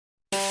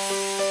Oh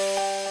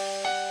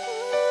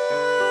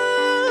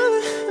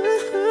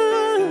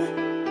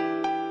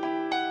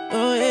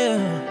yeah.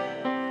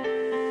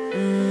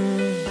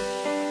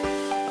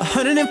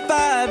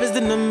 105 is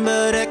the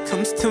number that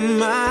comes to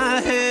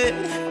my head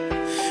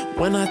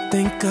when I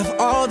think of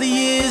all the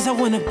years I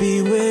wanna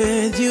be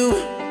with you.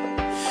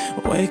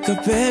 Wake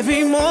up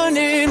every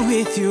morning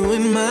with you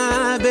in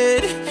my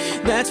bed.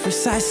 That's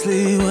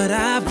precisely what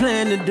I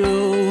plan to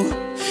do.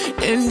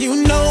 And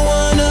you know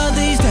one of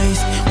these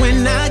days,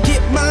 when I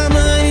get my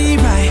money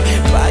right,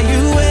 buy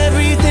you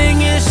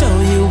everything and show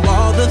you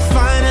all the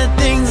finer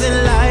things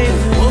in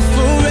life. We'll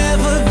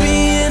forever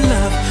be in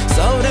love,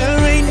 so there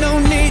ain't no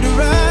need to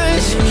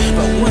rush.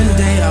 But one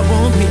day I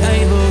won't be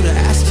able to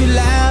ask you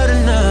loud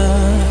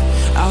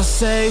enough. I'll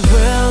say,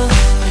 will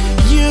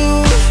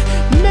you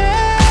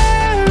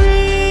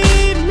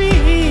marry me?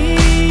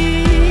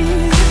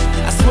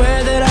 I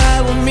swear that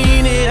I will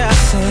mean it. I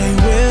say,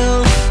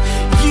 will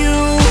you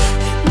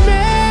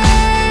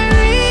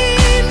marry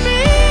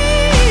me?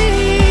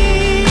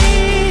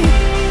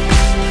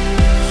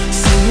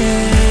 Sing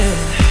it.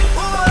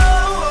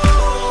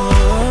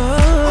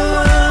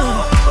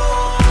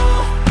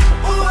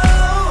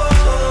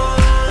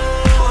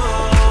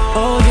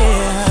 Oh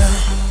yeah.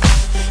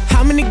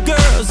 How many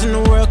girls in the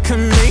world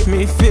can make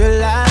me feel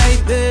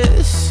like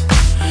this?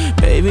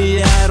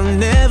 Baby, I don't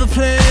never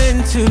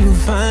plan to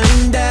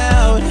find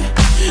out.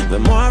 The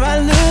more I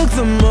look,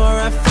 the more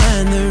I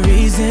find the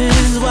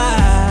reasons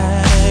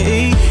why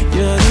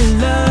you're the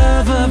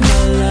love of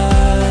my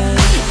life.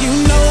 You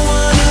know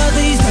one of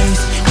these days,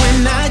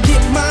 when I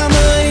get my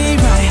money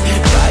right,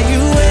 buy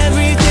you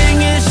everything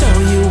and show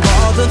you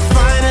all the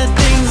finer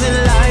things in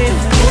life.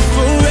 We'll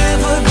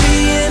forever be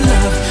in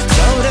love,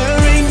 so there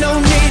ain't no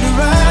need to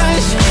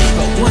rush.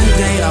 But one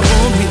day I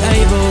won't be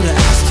able to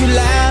ask you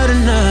loud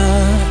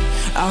enough.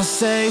 I'll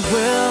say,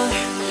 will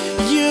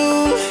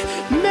you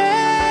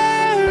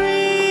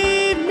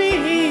marry me?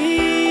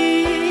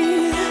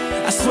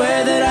 I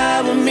swear that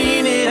I will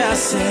mean it. I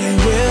say,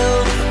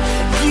 will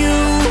you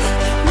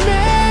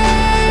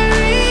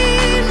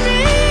marry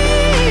me?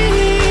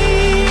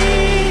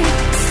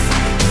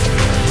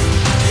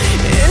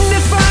 And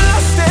if I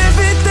lost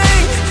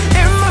everything,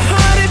 in my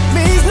heart it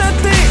means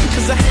nothing,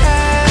 'cause I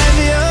have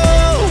you,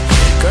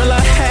 girl, I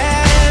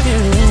have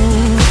you.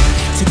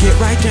 To get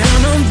right down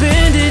on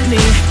bended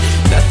knee,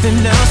 nothing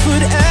else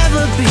would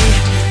ever be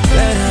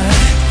better,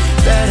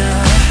 better.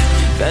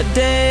 The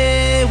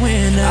day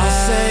when I'll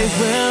say,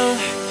 will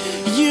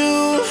you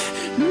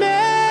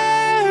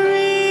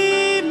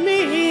marry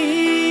me?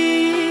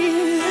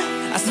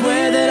 I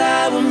swear that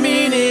I will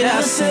mean it.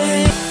 I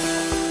say,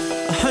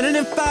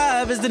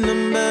 105 is the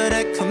number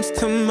that comes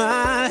to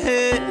my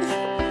head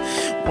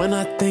when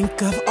I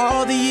think of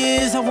all the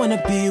years I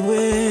wanna be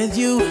with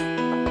you.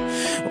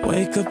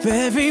 Wake up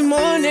every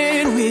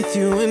morning with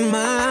you in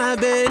my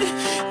bed.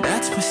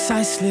 That's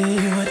precisely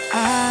what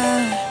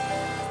I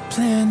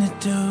plan to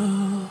do.